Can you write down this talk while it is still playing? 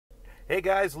Hey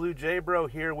guys, Lou J Bro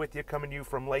here with you, coming to you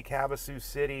from Lake Havasu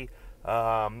City.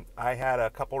 I had a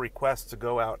couple requests to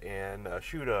go out and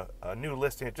shoot a new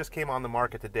listing. It just came on the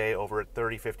market today over at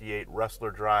 3058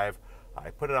 Rustler Drive. I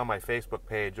put it on my Facebook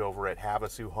page over at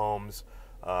Havasu Homes.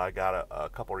 I got a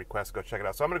couple requests to go check it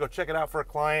out. So I'm going to go check it out for a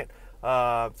client.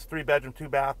 It's 3-bedroom,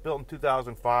 2-bath, built in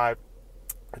 2005.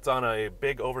 It's on a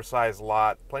big oversized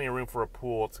lot, plenty of room for a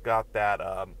pool. It's got that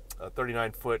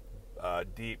 39-foot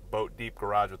deep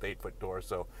garage with 8-foot doors.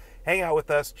 So hang out with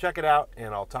us, check it out,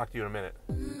 and I'll talk to you in a minute.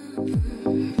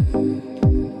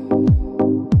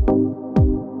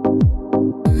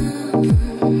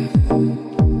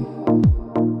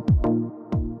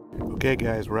 Okay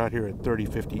guys, we're out here at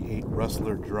 3058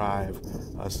 Rustler Drive.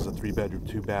 This is a 3-bedroom,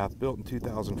 2-bath, built in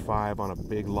 2005 on a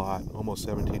big lot, almost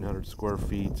 1,700 square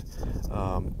feet.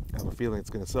 I have a feeling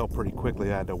it's going to sell pretty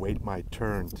quickly. I had to wait my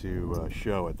turn to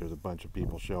show it. There's a bunch of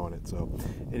people showing it. So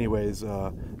anyways,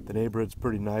 the neighborhood's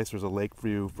pretty nice. There's a lake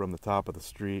view from the top of the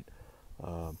street.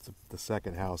 It's the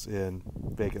second house in,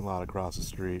 vacant lot across the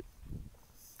street.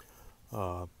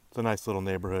 It's a nice little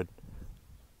neighborhood.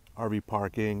 RV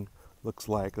parking. Looks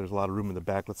like there's a lot of room in the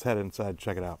back. Let's head inside and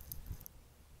check it out.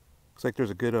 Looks like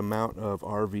there's a good amount of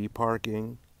RV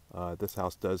parking. This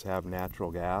house does have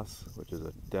natural gas, which is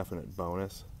a definite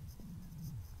bonus.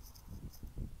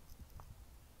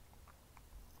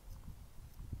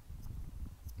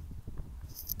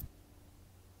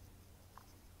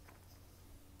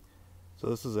 So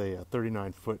this is a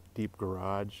 39-foot deep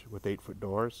garage with 8-foot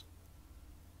doors.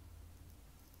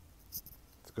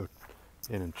 Let's go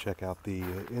in and check out the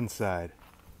inside.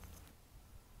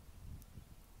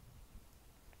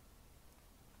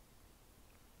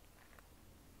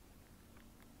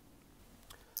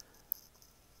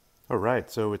 All right,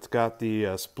 so it's got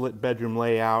the split bedroom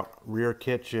layout, rear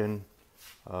kitchen,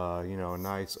 you know, a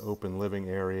nice open living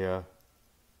area.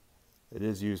 It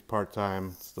is used part-time.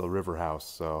 It's the river house,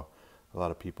 so a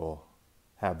lot of people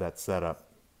have that set up.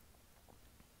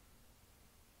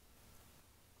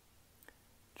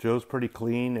 Joe's pretty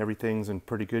clean. Everything's in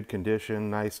pretty good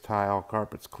condition. Nice tile,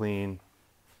 carpet's clean.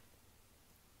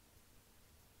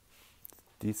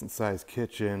 Decent sized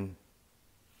kitchen.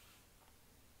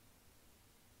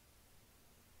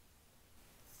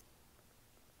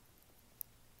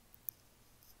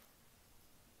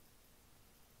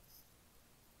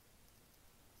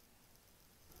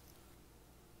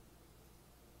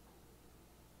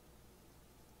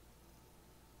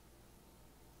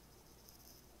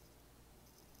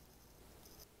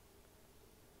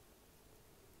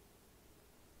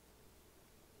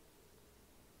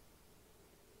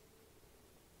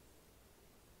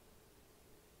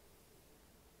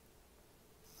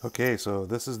 Okay, so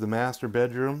this is the master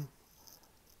bedroom.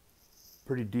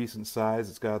 Pretty decent size.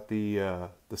 It's got the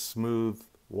smooth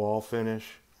wall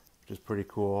finish, which is pretty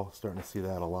cool. Starting to see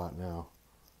that a lot now.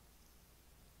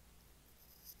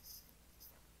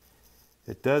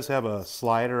 It does have a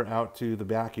slider out to the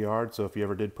backyard, so if you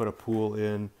ever did put a pool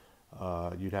in,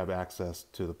 you'd have access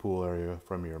to the pool area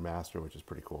from your master, which is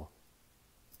pretty cool.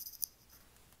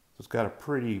 So it's got a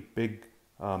pretty big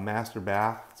master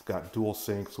bath. It's got dual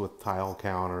sinks with tile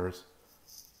counters.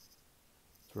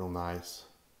 It's real nice.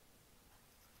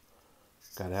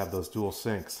 Got to have those dual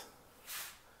sinks.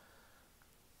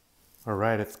 All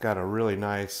right, it's got a really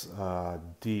nice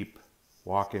deep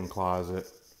walk-in closet.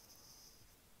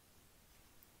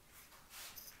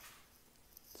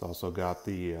 It's also got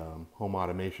the home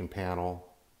automation panel.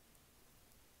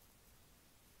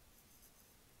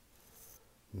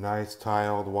 Nice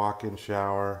tiled walk-in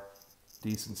shower,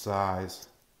 decent size.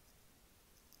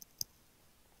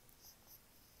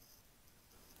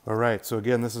 All right, so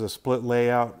again, this is a split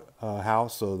layout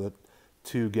house, so the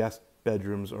 2 guest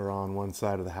bedrooms are on one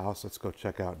side of the house. Let's go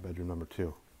check out bedroom number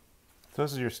 2. So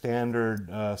this is your standard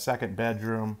second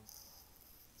bedroom.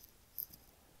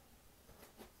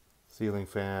 Ceiling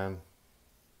fan,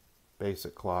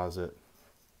 basic closet.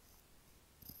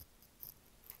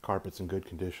 Carpet's in good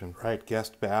condition. Right,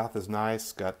 guest bath is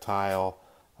nice. Got tile,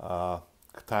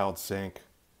 tiled sink.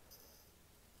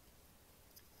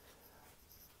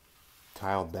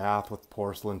 Tiled bath with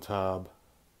porcelain tub.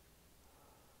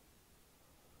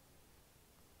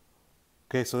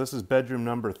 Okay, so this is bedroom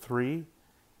number 3,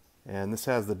 and this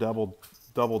has the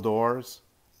double doors.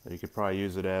 You could probably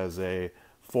use it as a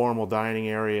formal dining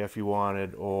area if you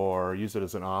wanted, or use it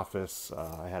as an office.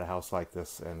 I had a house like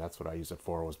this, and that's what I used it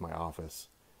for, was my office.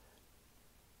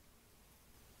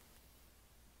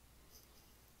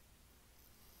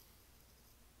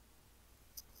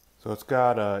 So it's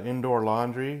got indoor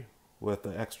laundry with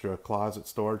the extra closet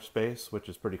storage space, which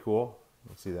is pretty cool. You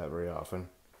don't see that very often.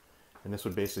 And this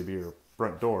would basically be your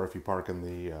front door if you park in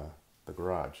the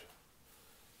garage.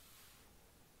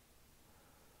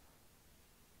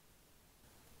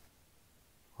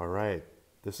 All right,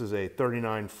 this is a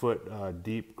 39-foot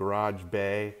deep garage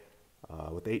bay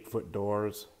with 8-foot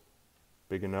doors,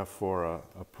 big enough for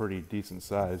a pretty decent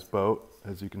sized boat,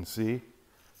 as you can see.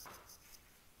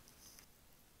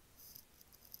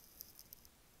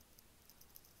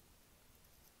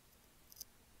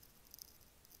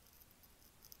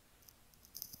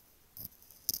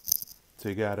 So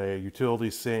you got a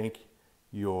utility sink,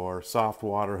 your soft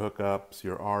water hookups,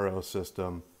 your RO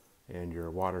system, and your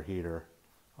water heater.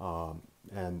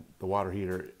 And the water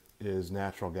heater is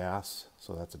natural gas,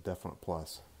 so that's a definite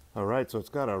plus. All right, so it's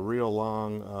got a real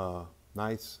long,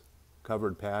 nice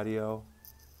covered patio.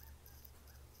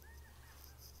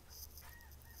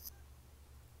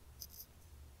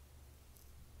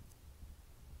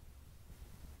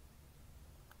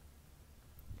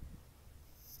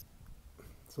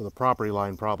 So the property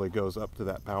line probably goes up to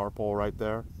that power pole right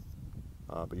there,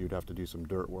 but you'd have to do some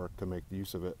dirt work to make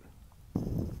use of it.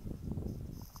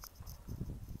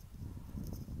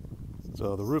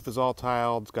 So the roof is all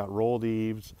tiled, it's got rolled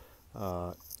eaves,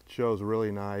 shows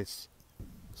really nice.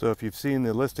 So if you've seen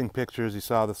the listing pictures, you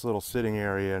saw this little sitting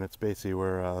area, and it's basically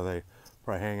where they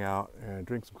probably hang out and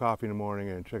drink some coffee in the morning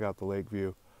and check out the lake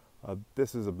view.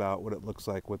 This is about what it looks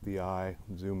like with the eye,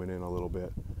 zooming in a little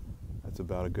bit. That's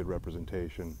about a good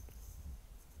representation.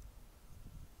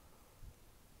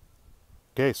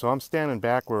 Okay, so I'm standing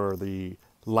back where the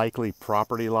likely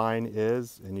property line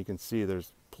is, and you can see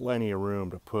there's plenty of room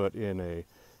to put in a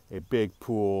big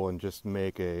pool and just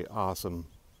make a awesome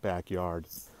backyard.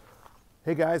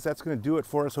 Hey guys, that's going to do it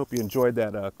for us. Hope you enjoyed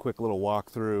that quick little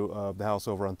walkthrough of the house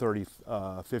over on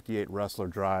 3058 Rustler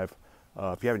Drive.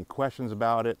 If you have any questions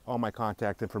about it, all my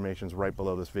contact information is right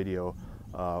below this video.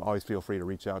 Always feel free to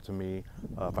reach out to me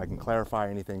if I can clarify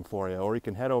anything for you, or you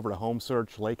can head over to home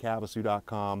search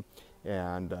lakehavasu.com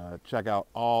and check out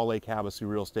all Lake Havasu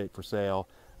real estate for sale.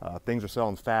 Things are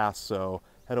selling fast, so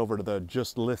head over to the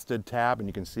just listed tab and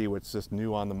you can see what's just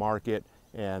new on the market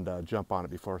and jump on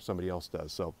it before somebody else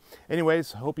does. So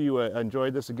anyways, hope you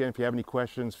enjoyed this. Again, if you have any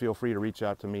questions, feel free to reach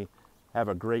out to me. Have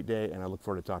a great day, and I look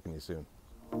forward to talking to you soon.